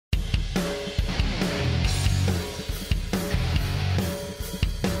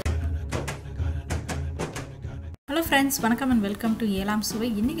Hello friends, welcome and welcome to Yelam Suva.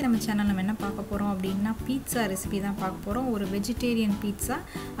 இன்னைக்கு நம்ம சேனல்ல நம்ம என்ன பார்க்க போறோம் அப்படினா பீட்சா ரெசிபி தான் பார்க்க போறோம். ஒரு வெஜிடேரியன் பீட்சா,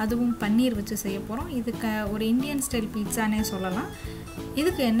 அதுவும் பன்னீர் வச்சு செய்ய போறோம். இதுக்கு ஒரு இந்தியன் ஸ்டைல் பீட்சானே சொல்லலாம்.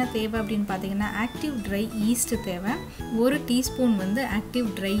 இதுக்கு என்ன தேவை அப்படினு பாத்தீங்கன்னா ஆக்டிவ் ட்ரை ஈஸ்ட் தேவை. 1 டீஸ்பூன் வந்து ஆக்டிவ்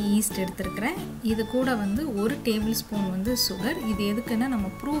ட்ரை ஈஸ்ட் எடுத்துக்கிறேன். இது கூட வந்து 1 டேபிள்ஸ்பூன் வந்து சுகர். இது எதுக்குன்னா நம்ம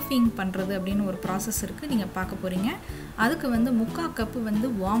ப்ரூஃபிங் பண்றது அப்படின ஒரு process இருக்கு. நீங்க பார்க்க போறீங்க. அதுக்கு வந்து 1/4 கப் வந்து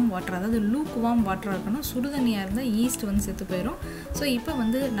வார்ம் வாட்டர், அதாவது லூக் வார்ம் வாட்டரா இருக்கணும். சுடுதண்ணியா இருந்தா ஈஸ்ட் வந்து செத்து போயிடும். சோ இப்போ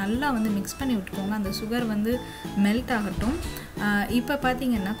வந்து நல்லா வந்து mix பண்ணி விட்டுக்கோங்க. அந்த சுகர் வந்து மெல்ட் ஆகட்டும். இப்போ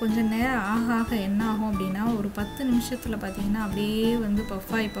பாத்தீங்கன்னா கொஞ்சம் நேரம் ஆக என்ன ஆகும் அப்படினா ஒரு 10 நிமிஷத்துல பாத்தீங்கன்னா அப்படியே வந்து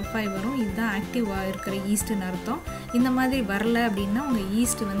பஃபாய் வரும். இதுதான் ஆக்டிவா இருக்கிற ஈஸ்ட்னு அர்த்தம். இந்த மாதிரி வரல அப்படினா உங்க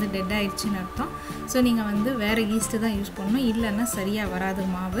ஈஸ்ட் வந்து டெட் ஆயிடுச்சுன்னு அர்த்தம். சோ நீங்க வந்து வேற ஈஸ்ட் தான் யூஸ் பண்ணனும். இல்லன்னா சரியா வராது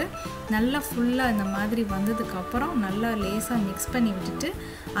மாவு. நல்லா ஃபுல்லா இந்த மாதிரி வந்ததுக்கு அப்புறம் நல்லா லேசா mix பண்ணி விட்டுட்டு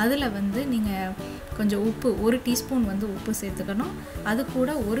அதுல வந்து நீங்க கொஞ்சம் உப்பு 1 டீஸ்பூன் வந்து உப்பு சேர்த்துக்கணும். அது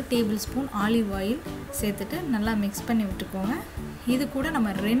கூட 1 டேபிள்ஸ்பூன் ஆலிவ் ஆயில் சேர்த்துட்டு நல்லா mix பண்ணி விட்டுக்கோங்க. இது கூட நம்ம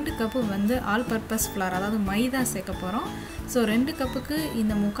 2 கப் வந்து ஆல் பர்பஸ் ஃப்ளார், அதாவது மைதா சேர்க்க போறோம். சோ 2 கப்புக்கு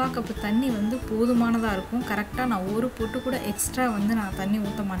இந்த 1/4 கப் தண்ணி வந்து போதுமானதா இருக்கும். கரெக்ட்டா நான் ஒரு பொட்டு கூட எக்ஸ்ட்ரா வந்து நான் தண்ணி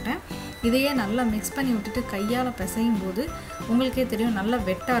ஊத்த மாட்டேன். இதையே நல்லா mix பண்ணி விட்டுட்டு கையால பிசையும் போது உங்களுக்கே தெரியும் நல்லா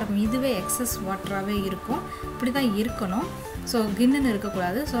வெட்டா இருக்கும். இதுவே எக்ஸஸ் வாட்டராவே இருக்கும். இப்படி தான் இருக்கணும். சோ கின்னன்னு இருக்க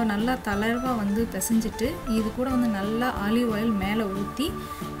கூடாது. சோ நல்லா தளர்வா வந்து பிசைஞ்சிட்டு இது கூட வந்து நல்லா ஆலிவ் ஆயில் மேலே ஊத்தி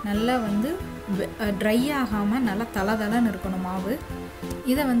நல்லா வந்து ட்ரை ஆகாம நல்லா தளதளன்னு இருக்கணும் மாவு.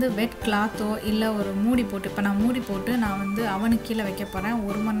 இத வந்து வெட் கிளாத்தோ இல்ல ஒரு மூடி போட்டு, இப்ப நான் மூடி போட்டு நான் வந்து அவனுக்கு கீழ வைக்க போறேன்.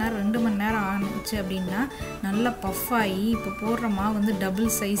 1 மணி நேரம் 2 மணி நேரம் ஆனுச்சு அப்படினா நல்ல பஃப் ஆகி இப்ப போடுற மாவு வந்து டபுள்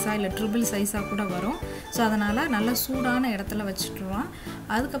சைஸா இல்ல ட்ரிபிள் சைஸா கூட வரும். சோ அதனால நல்ல சூடான இடத்துல வச்சிட்டுறோம்.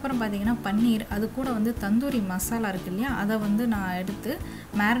 அதுக்கு அப்புறம் பாத்தீங்கன்னா பன்னீர், அது கூட வந்து தந்தூரி மசாலா இருக்கு இல்லையா, அத வந்து நான் எடுத்து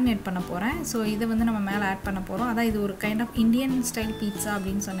மேரினேட் பண்ண போறேன். சோ இத வந்து நம்ம மேல ஆட் பண்ண போறோம். அதான் இது ஒரு kind of Indian style pizza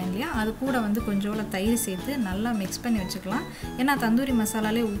அப்படினு சொன்னேன் இல்லையா, அது கூட வந்து கொஞ்சோல தயிர் சேர்த்து நல்லா mix பண்ணி வச்சுக்கலாம். ஏன்னா தந்தூரி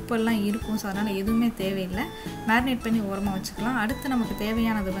மசாலாலே உப்பெல்லாம் இருக்கும். சோ அதனால எதுவுமே தேவையில்லை. மேரினேட் பண்ணி ஓரமா வச்சுக்கலாம். அடுத்து நமக்கு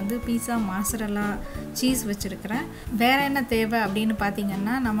தேவையானது வந்து பீட்சா மாசரல்லா சீஸ் வச்சிருக்கேன். வேற என்ன தேவை அப்படினு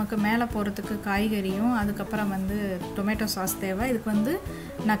பாத்தீங்கன்னா நமக்கு மேல போறதுக்கு காய்கறியும் அதுக்கு அப்புறம் வந்து டொமேட்டோ சாஸ் தேவை. இதுக்கு வந்து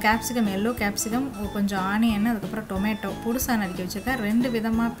நான் கேப்சிகம், yellow கேப்சிகம், கொஞ்சம் ஆனியன், அதுக்கு அப்புறம் டொமேட்டோ பொடிசா நறுக்கி வச்சிருக்கேன். 2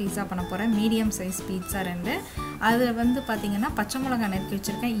 விதமா பீட்சா பண்ண போறேன். Medium size pizza 2. அது வந்து பாத்தீங்கன்னா பச்சை மிளகாய் நறுக்கி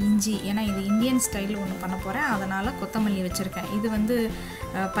வச்சிருக்கேன். இஞ்சி, ஏனா இது இந்தியன் ஸ்டைல் ஒன்னு பண்ண போறேன். அதனால கொத்தமல்லி வச்சிருக்கேன். இது வந்து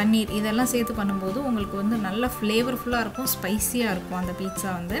பன்னீர், இதெல்லாம் சேர்த்து பண்ணும்போது உங்களுக்கு வந்து நல்ல ஃப்ளேவர்ஃபுல்லா இருக்கும், ஸ்பைசியா இருக்கும் அந்த பீட்சா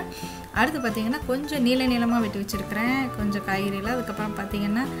வந்து. அடுத்து பாத்தீங்கன்னா கொஞ்சம் நீளமா வெட்டி வச்சிருக்கேன் கொஞ்சம் காய்கறில. அதுக்கு அப்புறம்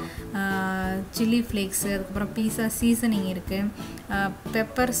பாத்தீங்கன்னா சில்லி ஃப்ளேக்ஸ், அதுக்கு அப்புறம் பீட்சா சீசனிங் இருக்கு.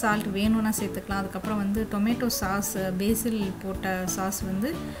 பெப்பர் சால்ட் வேணும்னா சேர்த்துக்கலாம். அதுக்கு அப்புறம் வந்து டொமேட்டோ சாஸ், பேசில் போட்ட சாஸ் வந்து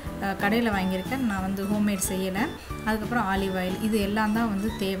கடையில வாங்கி இருக்கேன். நான் வந்து ஹோம்மேட் செய்யல. அதுக்கு அப்புறம் ஆலிவ் ஆயில், இது எல்லாம் தான் வந்து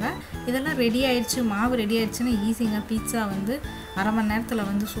தேவை. இதெல்லாம் ரெடி ஆயிடுச்சு. மாவு ரெடி ஆயிடுச்சுன்னா ஈஸிங்க பீட்சா வந்து அரை மணி நேரத்துல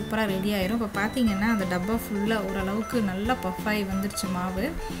வந்து சூப்பரா ரெடி ஆயிரும். இப்ப பாத்தீங்கன்னா அந்த டப்பா ஃபுல்லா ஓரளவுக்கு நல்லா பஃப் ஆகி வந்துருச்சு மாவு.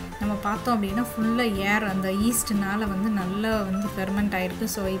 நம்ம பார்த்தோம் அப்படினா ஃபுல்லா ஏர் அந்த ஈஸ்ட்னால வந்து நல்லா வந்து ஃபெர்மென்ட் ஆயிருக்கு.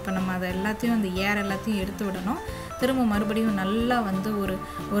 சோ இப்போ நம்ம அத எல்லாத்தையும் அந்த ஏர் எல்லாத்தையும் எடுத்து விடணும். திரும்ப மறுபடியும் நல்லா வந்து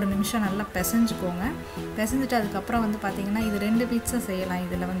ஒரு நிமிஷம் நல்லா பிசைஞ்சுக்கோங்க. பிசைஞ்சிட்டு அதுக்கு அப்புறம் வந்து பாத்தீங்கன்னா இது 2 பீட்சா செய்யலாம்.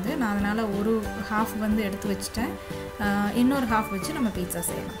 இதுல வந்து நான் அதனால ஒரு ஹாஃப் வந்து எடுத்து வச்சிட்டேன். இன்னொரு ஹாஃப் வச்சு நம்ம பீட்சா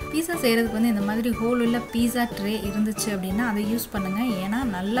செய்யலாம். பீட்சா செய்யறதுக்கு வந்து இந்த மாதிரி ஹோல் உள்ள பீட்சா ட்ரே இருந்துச்சு அப்படினா அதை யூஸ் பண்ணுங்க. ஏனா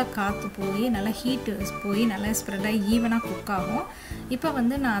நல்லா காத்து போய் நல்லா ஹீட் போய் நல்லா ஸ்ப்ரெட் ஆகி ஈவனா குக் ஆகும். இப்போ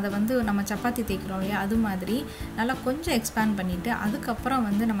வந்து நான் அதை வந்து நம்ம சப்பாத்தி தேய்க்கிறோம் இல்லையா, அது மாதிரி நல்லா கொஞ்சம் எக்ஸ்பேண்ட் பண்ணிட்டு அதுக்கு அப்புறம்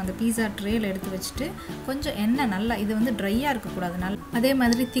வந்து நம்ம அந்த பீட்சா ட்ரேல எடுத்து வச்சிட்டு கொஞ்சம் எண்ணெய் நல்லா, இது வந்து ட்ரையா இருக்க கூடாது. அதே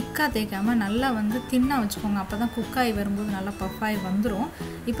மாதிரி திக்கா தேய்க்காம நல்லா வந்து தின்னா வச்சுக்கோங்க. அப்பதான் குக் ஆகி வரும்போது நல்லா பஃப் ஆகி வந்துரும்.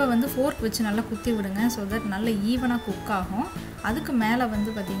 இப்போ வந்து ஃபோர்க் வச்சு நல்லா குத்தி விடுங்க. சோ தட் நல்லா ஈவனா குக் ஆகும். அதுக்கு மேல வந்து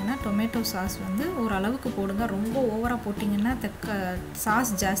பாத்தீங்கன்னா டொமேட்டோ சாஸ் வந்து ஒரு அளவுக்கு போடுங்க. ரொம்ப ஓவரா போடிங்கன்னா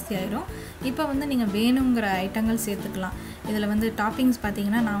சாஸ் ஜாஸ்தி ஆயிடும். இப்போ வந்து நீங்க வேணும்ங்கற ஐட்டங்கள் சேர்த்துக்கலாம். இதுல வந்து டாப்பிங்ஸ்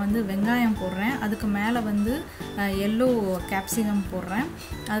பாத்தீங்கன்னா நான் வந்து வெங்காயம் போடுறேன். அதுக்கு மேல வந்து yellow கேப்சிகம் போடுறேன்.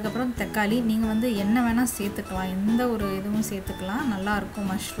 அதுக்கு அப்புறம் தக்காளி, நீங்க வந்து என்ன வேணா சேர்த்துக்கலாம். எந்த ஒரு இதுவும் சேர்த்துக்கலாம். நல்லா இருக்கும்.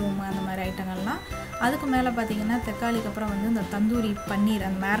 மஷ்ரூம் அந்த மாதிரி ஐட்டங்கள்லாம். அதுக்கு மேல பாத்தீங்கன்னா தக்காளிக்கு அப்புறம் வந்து இந்த தந்தூரி பன்னீர்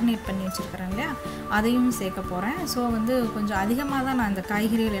அந்த மேரினேட் பண்ணி வச்சிருக்கேன் இல்லையா, அதையும் சேர்க்க போறேன். சோ வந்து கொஞ்சம் அதிகமாக தான் நான் இந்த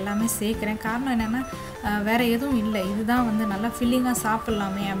காய்கறிகள் எல்லாமே சேர்க்குறேன். காரணம் என்னென்னா வேறு எதுவும் இல்லை, இதுதான் வந்து நல்லா ஃபில்லிங்காக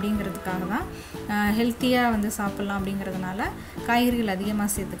சாப்பிட்லாமே அப்படிங்கிறதுக்காக தான், ஹெல்த்தியாக வந்து சாப்பிட்லாம் அப்படிங்கிறதுனால காய்கறிகள் அதிகமாக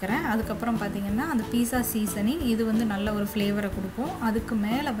சேர்த்துக்கிறேன். அதுக்கப்புறம் பார்த்திங்கன்னா அந்த பீஸா சீசனிங் இது வந்து நல்ல ஒரு ஃப்ளேவரை கொடுக்கும். அதுக்கு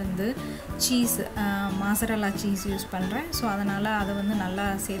மேலே வந்து சீஸ், மாசரல்லா சீஸ் யூஸ் பண்ணுறேன். ஸோ அதனால் அதை வந்து நல்லா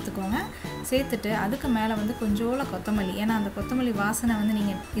சேர்த்துக்கோங்க. சேர்த்துட்டு அதுக்கு மேலே வந்து கொஞ்சோல கொத்தமல்லி, ஏன்னா அந்த கொத்தமல்லி வாசனை வந்து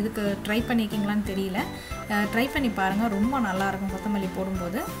நீங்கள் இதுக்கு ட்ரை பண்ணியிருக்கீங்களான்னு தெரியல, ட்ரை பண்ணி பாருங்கள், ரொம்ப நல்லாயிருக்கும் கொத்தமல்லி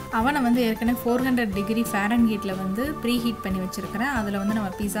போடும்போது. அவனை வந்து ஏற்கனவே 400 டிகிரி ஃபாரன்ஹீட்டில் வந்து ப்ரீ ஹீட் பண்ணி வச்சுருக்கிறேன். அதில் வந்து நம்ம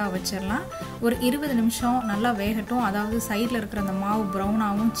பீஸாவை வச்சிடலாம். ஒரு 20 நிமிஷம் நல்லா வேகட்டும். அதாவது சைடில் இருக்கிற அந்த மாவு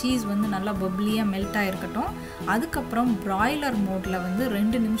ப்ரௌனாகவும் சீஸ் வந்து நல்லா பப்ளியாக மெல்ட் ஆகிருக்கட்டும். அதுக்கப்புறம் ப்ராய்லர் மோட்டில் வந்து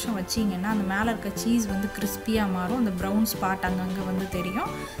 2 நிமிஷம் வச்சிங்கன்னா அந்த மேலே இருக்க சீஸ் வந்து கிறிஸ்பியாக மாறும். அந்த ப்ரௌன் ஸ்பாட் அங்கங்கே வந்து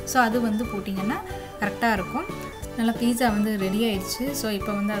தெரியும். ஸோ அது வந்து போட்டிங்கன்னா கரெக்டாக இருக்கும். நல்லா பீஸா வந்து ரெடி ஆயிடுச்சு. ஸோ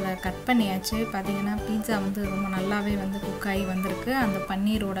இப்போ வந்து அதை கட் பண்ணியாச்சு. பார்த்திங்கன்னா பீஸா வந்து ரொம்ப நல்லாவே வந்து குக் ஆகி வந்திருக்கு. அந்த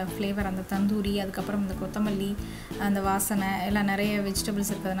பன்னீரோட ஃப்ளேவர், அந்த தந்தூரி, அதுக்கப்புறம் இந்த கொத்தமல்லி, அந்த வாசனை எல்லாம் நிறைய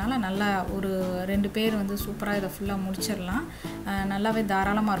வெஜிடபிள்ஸ் இருக்கிறதுனால நல்லா ஒரு 2 பேர் வந்து சூப்பராக இதை ஃபுல்லாக முடிச்சிடலாம். நல்லாவே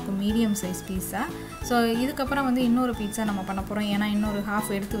தாராளமாக இருக்கும் மீடியம் சைஸ் பீஸா. ஸோ இதுக்கப்புறம் வந்து இன்னொரு பீஸா நம்ம பண்ண போகிறோம். ஏன்னா இன்னொரு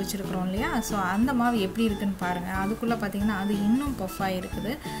ஹாஃப் எடுத்து வச்சுருக்குறோம் இல்லையா. ஸோ அந்த மாவு எப்படி இருக்குதுன்னு பாருங்கள். அதுக்குள்ளே பார்த்திங்கன்னா அது இன்னும் பஃப்பாக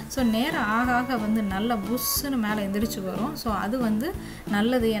இருக்குது. ஸோ நேரம் ஆக ஆக வந்து நல்லா புஷ்ஷுன்னு மேலே எந்திரிச்சு வரும். ஸோ அது வந்து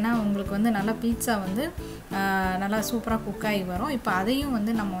நல்லது, ஏன்னா உங்களுக்கு வந்து நல்லா பீட்சா வந்து நல்லா சூப்பராக குக் ஆகி வரும். இப்போ அதையும்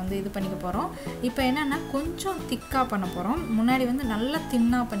வந்து நம்ம வந்து இது பண்ணிக்க போகிறோம். இப்போ என்னென்னா கொஞ்சம் திக்காக பண்ண போகிறோம். முன்னாடி வந்து நல்லா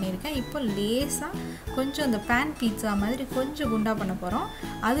தின்னாக பண்ணியிருக்கேன். இப்போ லேசாக கொஞ்சம் இந்த பேன் பீட்சா மாதிரி கொஞ்சம் குண்டாக பண்ண போகிறோம்.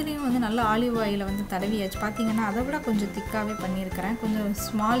 அதுலேயும் வந்து நல்லா ஆலிவ் ஆயிலை வந்து தடவியாச்சு. பார்த்திங்கன்னா அதை விட கொஞ்சம் திக்காகவே பண்ணியிருக்கிறேன். கொஞ்சம்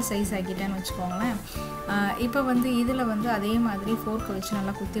ஸ்மால் சைஸ் ஆக்கிட்டேன்னு வச்சுக்கோங்களேன். இப்போ வந்து இதில் வந்து அதே மாதிரி ஃபோர்க்கை வச்சு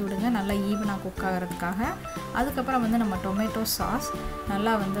நல்லா குத்தி விடுங்க, நல்லா ஈவனாக குக் ஆகிறதுக்காக. அதுக்கப்புறம் வந்து நம்ம டொமேட்டோ சாஸ்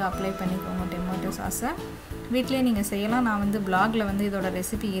நல்லா வந்து அப்ளை பண்ணிக்கோங்க. டொமேட்டோ சாஸை வீட்டிலே நீங்கள் செய்யலாம். நான் வந்து பிளாகில் வந்து இதோட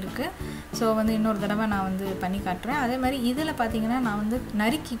ரெசிபி இருக்குது. ஸோ வந்து இன்னொரு தடவை நான் வந்து பண்ணி காட்டுறேன். அதே மாதிரி இதில் பார்த்திங்கன்னா நான் வந்து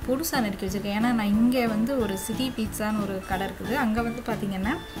பொடுசாக நறுக்கி வச்சுருக்கேன். ஏன்னா நான் இங்கே வந்து ஒரு சிட்டி பீட்சான்னு ஒரு கடை இருக்குது. அங்கே வந்து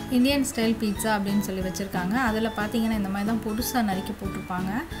பார்த்திங்கன்னா இந்தியன் ஸ்டைல் பீட்சா அப்படின்னு சொல்லி வச்சுருக்காங்க. அதில் பார்த்திங்கன்னா இந்த மாதிரி தான் பொடுசாக நறுக்கி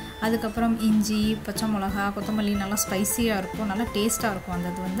போட்டிருப்பாங்க. அதுக்கப்புறம் இஞ்சி, பச்சை மிளகா, கொத்தமல்லி நல்லா ஸ்பைஸியாக இருக்கும், நல்லா டேஸ்ட்டாக இருக்கும். அந்த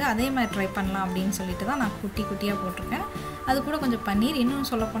இது வந்து அதே மாதிரி ட்ரை பண்ணலாம் அப்படின்னு சொல்லிட்டு தான் நான் குட்டி குட்டியாக போட்டிருக்கேன். அது கூட கொஞ்சம் பன்னீர், இன்னும்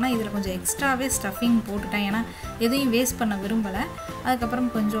சொல்லப்போனால் இதில் கொஞ்சம் எக்ஸ்ட்ராவே ஸ்டஃபிங் போட்டுட்டேன், ஏன்னா எதையும் வேஸ்ட் பண்ண விரும்பலை. அதுக்கப்புறம்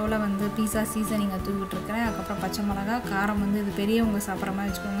கொஞ்சோல வந்து பீஸா சீசனிங்கை தூவிட்டுருக்கிறேன். அதுக்கப்புறம் பச்சை மிளகா, காரம் வந்து இது பெரியவங்க சாப்பிட்ற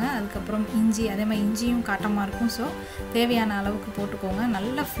மாதிரி வச்சுக்கோங்க. அதுக்கப்புறம் இஞ்சி, அதே மாதிரி இஞ்சியும் காட்டமாக இருக்கும். ஸோ தேவையான அளவுக்கு போட்டுக்கோங்க,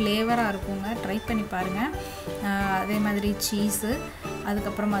 நல்ல ஃப்ளேவராக இருக்குங்க, ட்ரை பண்ணி பாருங்கள். அதே மாதிரி சீஸு,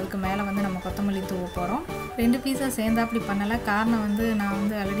 அதுக்கப்புறம் அதுக்கு மேலே வந்து நம்ம கொத்தமல்லி தூவ போகிறோம். 2 பீஸா சேர்ந்தா அப்படி பண்ணலை. காரணம் வந்து நான்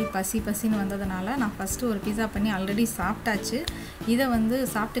வந்து ஆல்ரெடி பசின்னு வந்ததுனால நான் ஃபஸ்ட்டு ஒரு பீஸா பண்ணி ஆல்ரெடி சாப்பிட்டாச்சு. இதை வந்து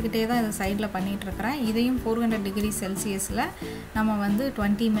சாப்பிட்டுக்கிட்டே தான் இதை சைடில் பண்ணிகிட்ருக்கிறேன். இதையும் 400 டிகிரி செல்சியஸில் நம்ம வந்து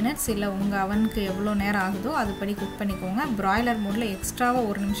 20 மினிட்ஸ் இல்லை உங்கள் அவனுக்கு எவ்வளோ நேரம் ஆகுதோ அதுபடி குக் பண்ணிக்கோங்க. ப்ராய்லர் மோடில் எக்ஸ்ட்ராவாக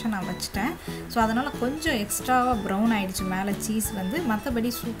 1 நிமிஷம் நான் வச்சுட்டேன். ஸோ அதனால் கொஞ்சம் எக்ஸ்ட்ராவாக ப்ரௌன் ஆகிடுச்சு மேலே சீஸ் வந்து.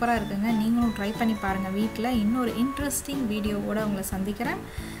 மற்றபடி சூப்பராக இருக்குங்க. நீங்களும் ட்ரை பண்ணி பாருங்கள் வீட்டில். இன்னொரு இன்ட்ரெஸ்டிங் வீடியோவோடு உங்களை சந்திக்கிறேன்.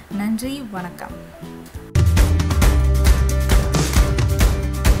 நன்றி, வணக்கம்.